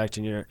to expect,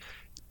 and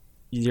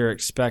you're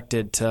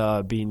expected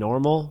to be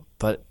normal,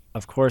 but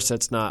of course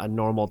that's not a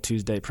normal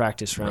Tuesday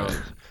practice round.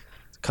 Right.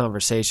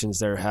 Conversations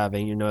they're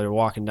having, they're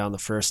walking down the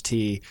first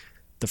tee,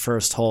 the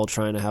first hole,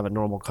 trying to have a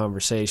normal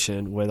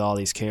conversation with all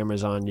these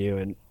cameras on you,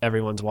 and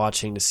everyone's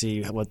watching to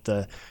see what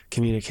the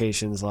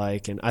communication's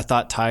like. And I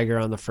thought Tiger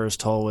on the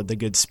first hole with the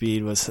good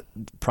speed was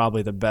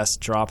probably the best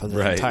drop of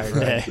the entire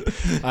day.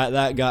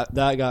 That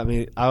got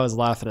me. I was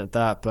laughing at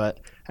that, but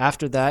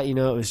after that, it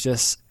was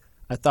just,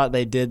 I thought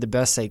they did the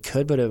best they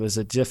could, but it was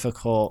a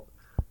difficult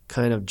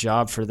kind of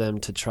job for them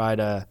to try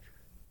to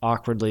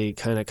awkwardly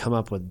kind of come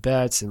up with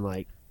bets and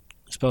like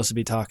supposed to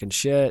be talking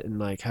shit, and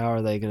like how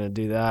are they going to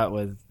do that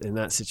in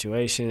that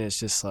situation? It's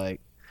just like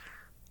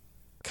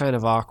kind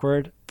of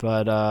awkward,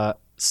 but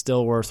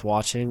still worth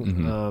watching.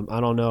 Mm-hmm.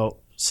 I don't know,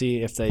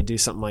 see if they do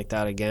something like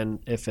that again,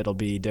 if it'll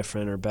be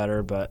different or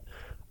better, but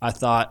I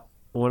thought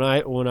when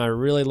I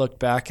really looked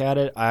back at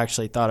it, I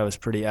actually thought it was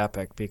pretty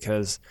epic,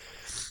 because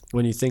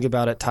when you think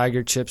about it,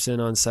 Tiger chips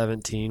in on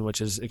 17, which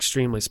is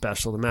extremely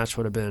special. The match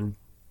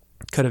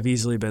could have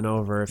easily been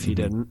over if he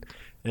didn't.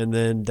 And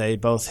then they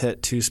both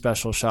hit two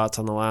special shots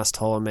on the last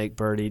hole and make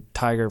birdie.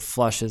 Tiger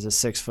flushes a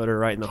 6-footer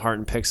right in the heart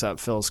and picks up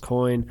Phil's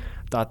coin.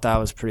 Thought that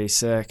was pretty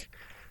sick.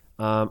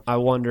 I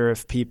wonder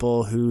if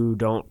people who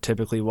don't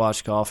typically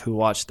watch golf, who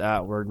watched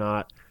that, were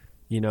not,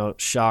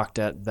 shocked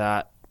at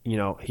that.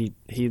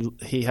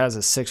 He has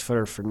a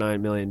 6-footer for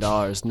 $9 million,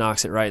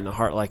 knocks it right in the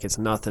heart like it's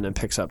nothing, and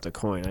picks up the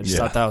coin. I just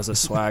thought that was a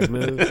swag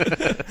move.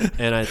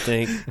 And I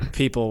think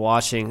people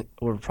watching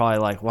were probably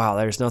like, wow,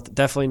 there's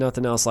definitely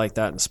nothing else like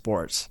that in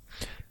sports.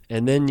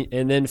 And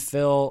then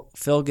Phil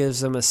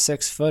gives him a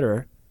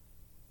 6-footer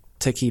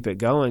to keep it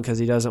going, because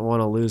he doesn't want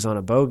to lose on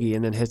a bogey,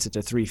 and then hits it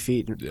to 3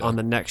 feet on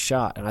the next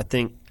shot. And I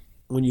think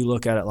when you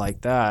look at it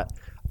like that,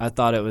 I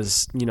thought it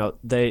was,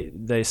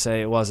 they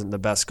say it wasn't the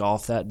best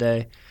golf that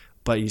day,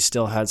 but you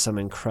still had some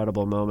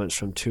incredible moments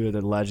from two of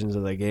the legends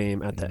of the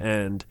game at the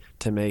end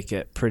to make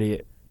it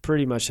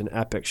pretty much an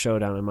epic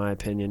showdown, in my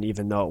opinion.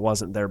 Even though it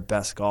wasn't their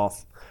best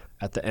golf,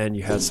 at the end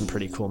you had some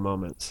pretty cool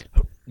moments.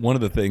 One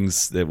of the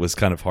things that was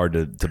kind of hard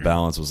to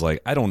balance was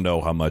like, I don't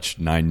know how much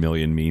 $9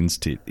 million means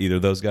to either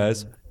of those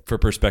guys. For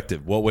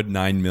perspective, what would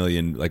 $9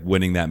 million, like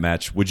winning that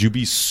match, would you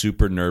be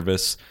super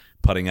nervous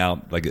putting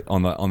out like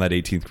on that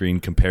 18th green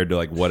compared to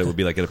like what it would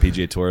be like at a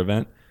PGA Tour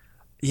event?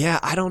 Yeah,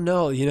 I don't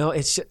know.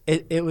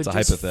 It would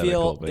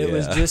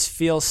just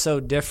feel so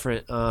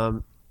different.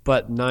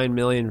 But $9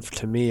 million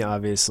to me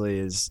obviously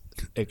is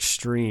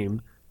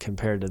extreme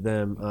compared to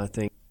them. I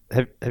think.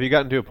 Have you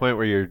gotten to a point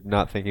where you're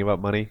not thinking about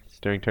money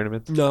during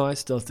tournaments? No, I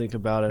still think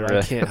about it. Really?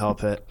 I can't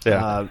help it.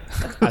 Yeah.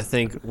 I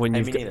think when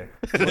you've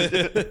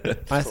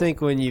I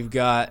think when you've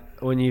got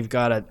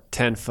a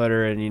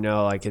 10-footer and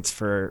like it's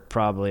for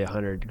probably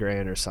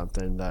 $100,000 or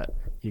something, that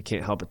you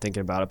can't help but thinking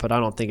about it. But I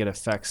don't think it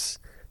affects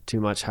too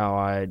much how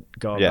I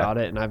go about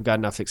it, and I've got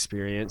enough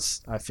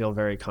experience. I feel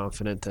very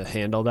confident to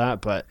handle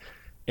that, but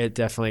it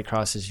definitely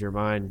crosses your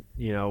mind,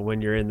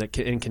 when you're in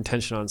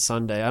contention on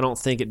Sunday. I don't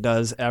think it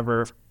does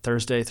ever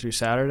Thursday through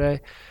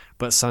Saturday,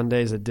 but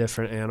Sunday's a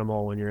different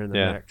animal when you're in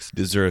the mix.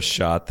 Is there a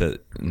shot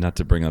that, not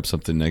to bring up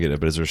something negative,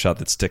 but is there a shot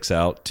that sticks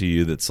out to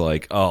you that's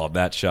like, oh,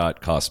 that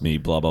shot cost me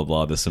blah, blah,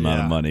 blah, this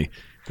amount of money?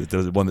 Is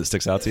there one that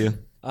sticks out to you?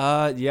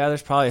 Yeah,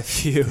 there's probably a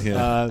few.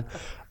 Yeah.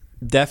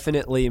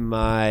 Definitely when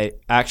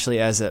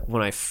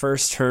I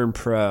first turned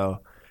pro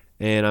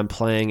and I'm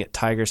playing at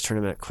Tiger's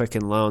tournament at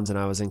Quicken Loans, and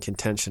I was in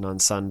contention on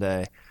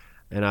Sunday,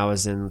 and I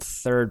was in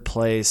third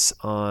place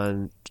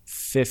on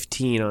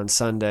 15 on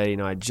Sunday.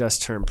 I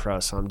just turned pro,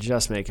 so I'm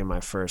just making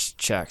my first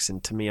checks,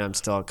 and to me, I'm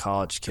still a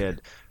college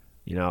kid.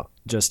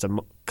 Just a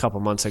couple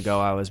months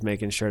ago, I was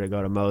making sure to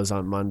go to Moe's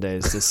on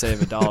Mondays to save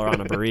 $1 on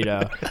a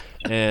burrito,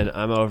 and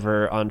I'm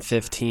over on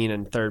 15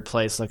 in third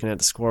place looking at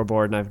the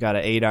scoreboard, and I've got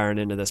an 8-iron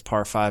into this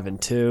par 5 and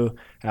 2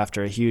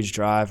 after a huge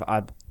drive.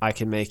 I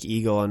can make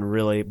eagle and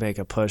really make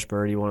a push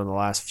birdie, one of the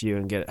last few,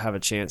 and have a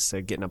chance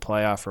to get in a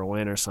playoff or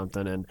win or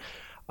something, and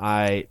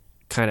I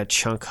kind of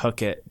chunk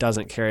hook it,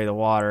 doesn't carry the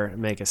water, and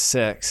make a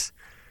 6,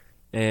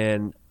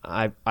 and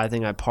I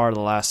think I parred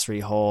the last 3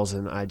 holes,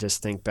 and I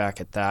just think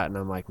back at that, and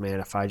I'm like, man,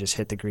 if I just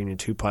hit the green and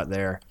 2-putt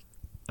there,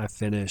 I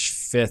finish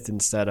 5th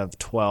instead of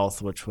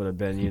 12th, which would have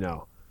been,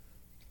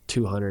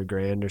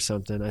 $200,000 or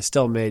something. I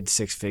still made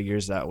 6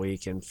 figures that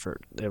week, and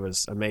it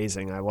was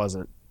amazing. I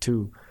wasn't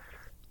too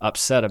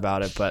upset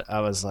about it, but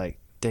I was like,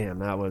 damn,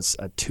 that was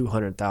a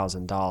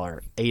 $200,000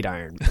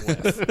 8-iron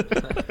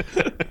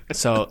whiff.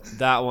 So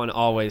that one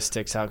always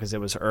sticks out because it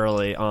was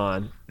early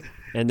on.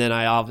 And then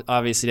I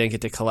obviously didn't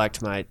get to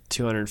collect my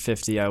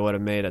 $250 I would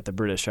have made at the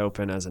British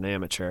Open as an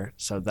amateur.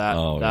 So that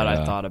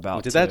I thought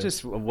about.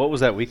 What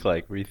was that week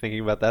like? Were you thinking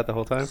about that the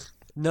whole time?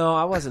 No,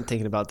 I wasn't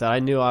thinking about that. I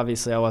knew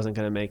obviously I wasn't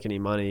going to make any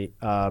money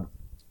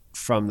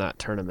from that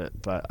tournament,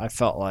 but I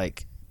felt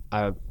like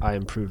I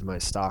improved my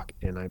stock,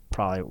 and I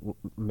probably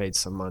made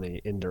some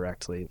money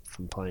indirectly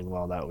from playing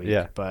well that week.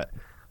 Yeah. But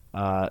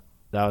that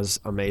was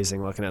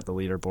amazing looking at the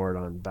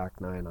leaderboard on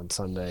back 9 on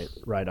Sunday,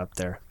 right up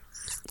there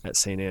at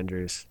St.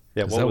 Andrews.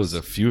 Yeah, that was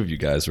a few of you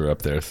guys were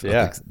up there.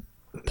 Yeah.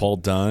 Paul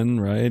Dunn,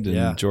 right?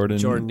 And Jordan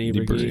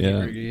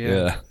Nieberge.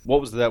 Yeah.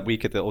 What was that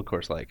week at the old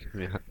course like? I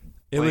mean,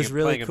 It was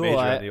really cool.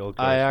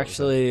 I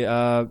actually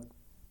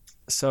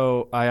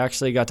so I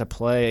actually got to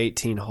play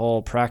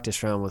 18-hole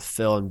practice round with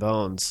Phil and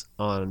Bones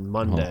on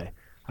Monday.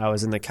 I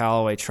was in the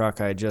Callaway truck.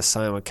 I had just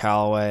signed with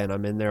Callaway, and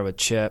I'm in there with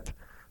Chip,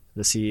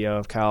 the CEO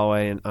of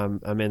Callaway, and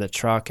I'm in the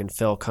truck, and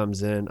Phil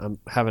comes in. I'm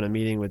having a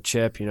meeting with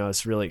Chip.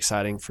 It's really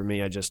exciting for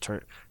me. I just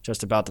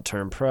about to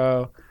turn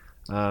pro.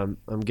 I'm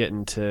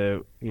getting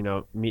to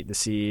meet the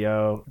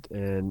CEO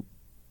and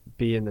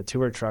be in the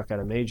tour truck at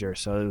a major,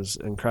 so it was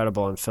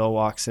incredible. And Phil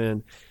walks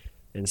in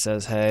and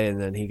says, hey, and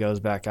then he goes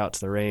back out to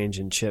the range,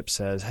 and Chip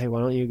says, hey, why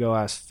don't you go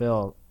ask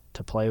Phil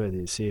to play with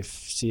you, see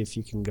if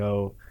you can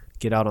go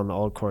get out on the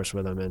old course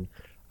with him. And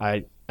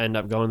I end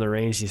up going to the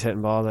range. He's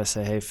hitting balls. I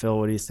say, hey, Phil,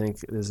 what do you think?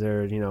 Is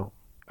there,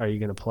 are you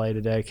going to play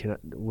today?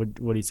 What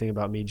do you think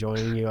about me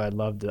joining you? I'd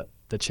love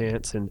the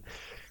chance. And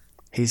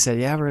he said,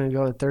 yeah, we're going to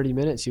go in 30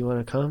 minutes. You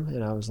want to come?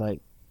 And I was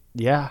like,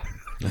 yeah.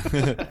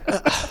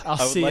 I'll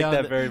see you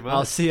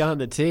on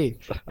the tee.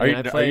 Are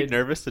you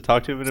nervous to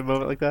talk to him in a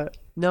moment like that?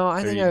 No,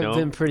 I think I've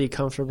been pretty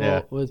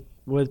comfortable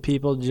with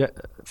people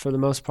for the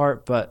most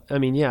part. But a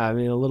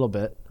little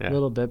bit,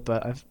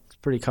 but I'm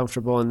pretty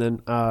comfortable. And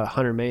then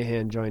Hunter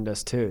Mahan joined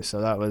us too,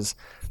 so that was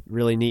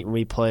really neat. And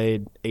we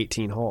played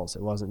 18 holes.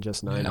 It wasn't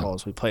just 9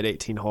 holes. We played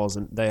 18 holes,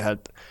 and they had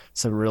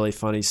some really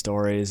funny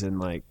stories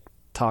and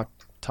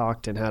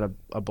talked and had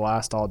a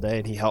blast all day.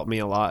 And he helped me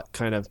a lot,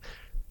 kind of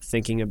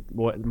thinking of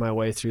my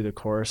way through the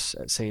course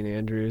at St.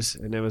 Andrews,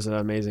 and it was an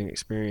amazing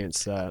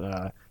experience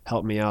that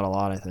helped me out a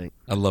lot, I think.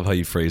 I love how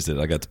you phrased it.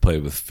 I got to play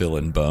with Phil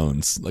and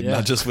Bones,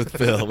 not just with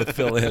Phil, with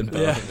Phil and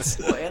Bones.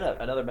 Well, and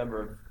another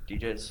member of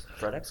DJ's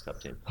Fred X Cup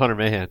team. Hunter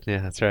Mahan,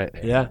 that's right.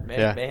 Yeah.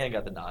 Mahan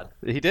got the nod.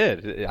 He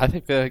did. I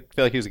feel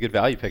like he was a good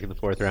value pick in the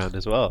 4th round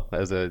as well.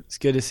 It's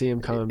good to see him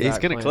coming back. He's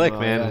going to click,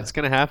 man. Yeah. It's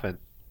going to happen.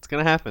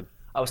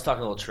 I was talking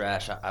a little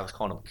trash. I was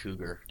calling him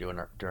Cougar during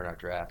our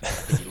draft. I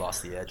think he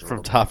lost the edge.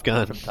 From Top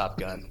Gun.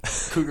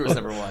 Cougar was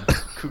number 1.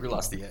 Cougar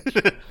lost the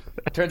edge.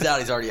 Turns out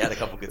he's already had a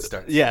couple good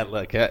starts. Yeah,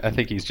 look, I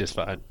think he's just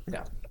fine.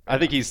 Yeah. I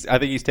think he's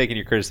taking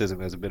your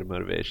criticism as a bit of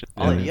motivation.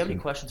 Ollie, do you have any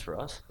questions for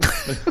us?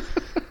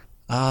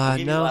 No.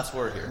 Give me the last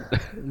word here.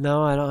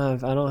 No, I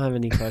don't have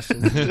any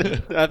questions.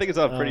 I think it's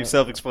all pretty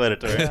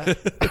self-explanatory.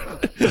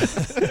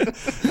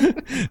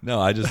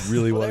 No, I just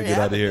really want to get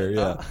out of here.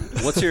 Yeah.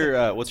 What's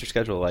your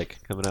schedule like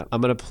coming up?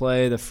 I'm gonna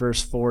play the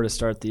first 4 to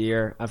start the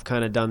year. I've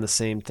kind of done the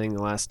same thing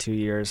the last 2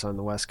 years on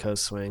the West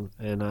Coast swing,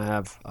 and I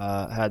have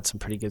had some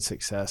pretty good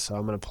success. So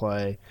I'm gonna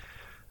play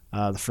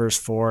the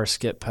first 4,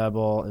 skip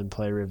Pebble, and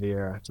play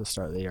Riviera to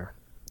start the year.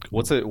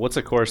 What's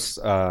a course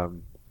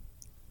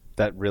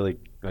that really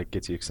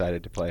gets you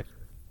excited to play?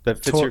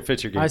 That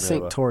fits your game. I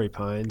think well. Torrey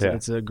Pines. Yeah.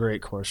 It's a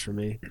great course for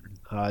me.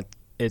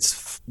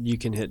 You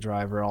can hit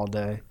driver all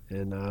day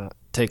and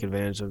take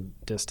advantage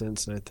of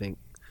distance, and I think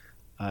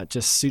it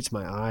just suits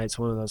my eye. It's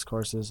one of those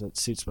courses that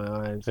suits my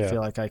eye. I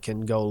feel like I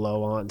can go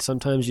low on.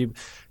 Sometimes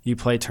you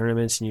play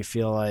tournaments and you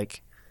feel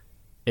like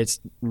it's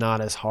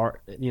not as hard.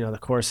 The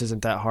course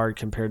isn't that hard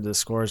compared to the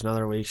scores. And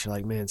other weeks you're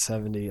like, man,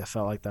 70, I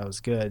felt like that was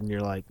good, and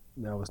you're like,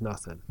 that was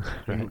nothing.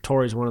 Right.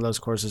 Torrey's one of those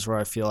courses where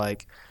I feel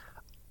like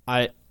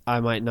I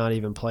might not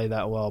even play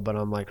that well, but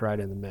I'm like right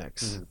in the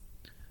mix. Mm-hmm.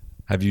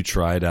 Have you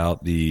tried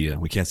out we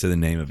can't say the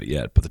name of it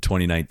yet, but the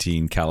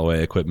 2019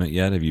 Callaway equipment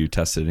yet? Have you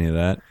tested any of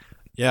that?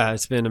 Yeah,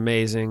 it's been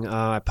amazing.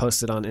 I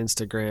posted on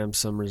Instagram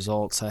some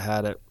results. I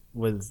had it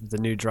with the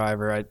new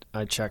driver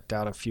I checked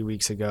out a few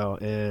weeks ago,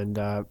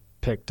 and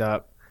picked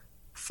up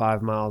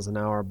 5 miles an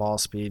hour ball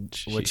speed,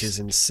 which is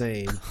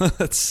insane.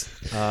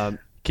 Can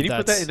you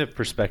put that into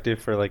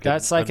perspective for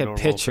that's like a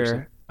pitcher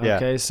person?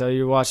 Okay, so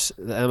you watch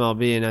the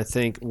MLB, and I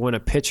think when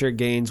a pitcher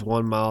gains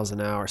 1 mile an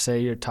hour,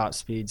 say your top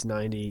speed's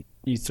 90,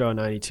 you throw a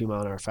 92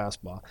 mile an hour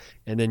fastball,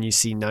 and then you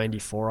see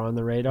 94 on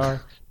the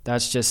radar.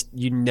 That's just,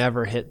 you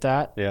never hit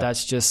that. Yeah.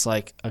 That's just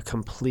like a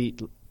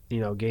complete,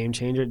 game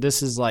changer.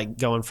 This is like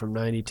going from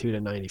 92 to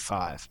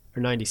 95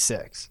 or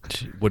 96.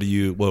 What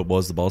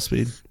was the ball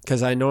speed?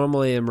 Because I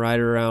normally am right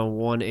around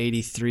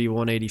 183,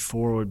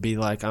 184 would be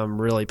like I'm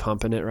really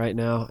pumping it right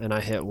now, and I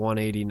hit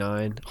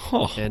 189,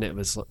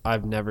 and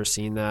I've never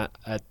seen that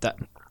at that.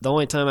 The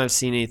only time I've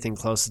seen anything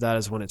close to that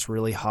is when it's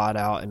really hot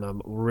out and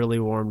I'm really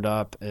warmed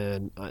up,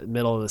 and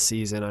middle of the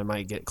season I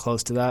might get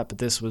close to that. But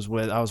this was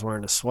I was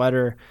wearing a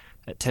sweater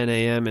at 10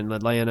 a.m. in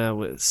Atlanta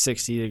with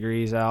 60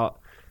 degrees out,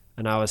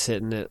 and I was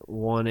hitting it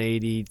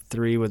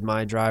 183 with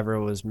my driver,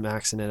 was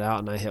maxing it out,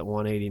 and I hit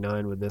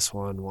 189 with this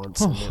one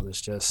once, and it was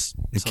just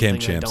Camp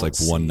Champ's like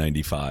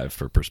 195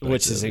 for perspective.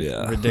 Which is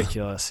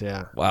ridiculous,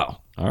 yeah.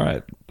 Wow. All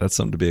right. That's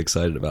something to be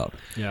excited about.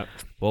 Yeah.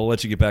 Well, we'll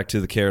let you get back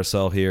to the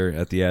carousel here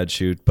at the ad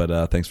shoot,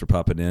 but thanks for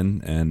popping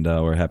in, and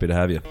we're happy to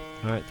have you.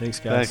 All right. Thanks,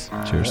 guys.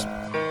 Thanks. Cheers.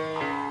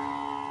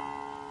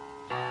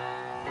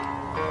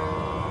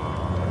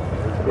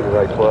 Be the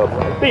right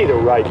club. Be the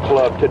right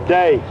club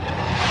today.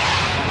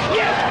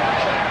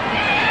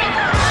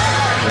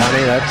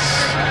 Johnny,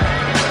 that's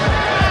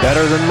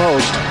better than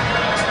most.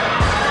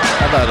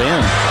 How about in?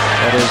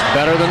 That is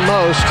better than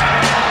most.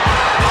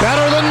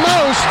 Better than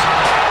most!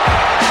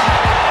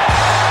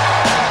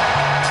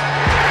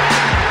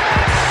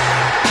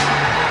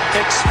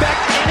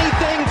 Expect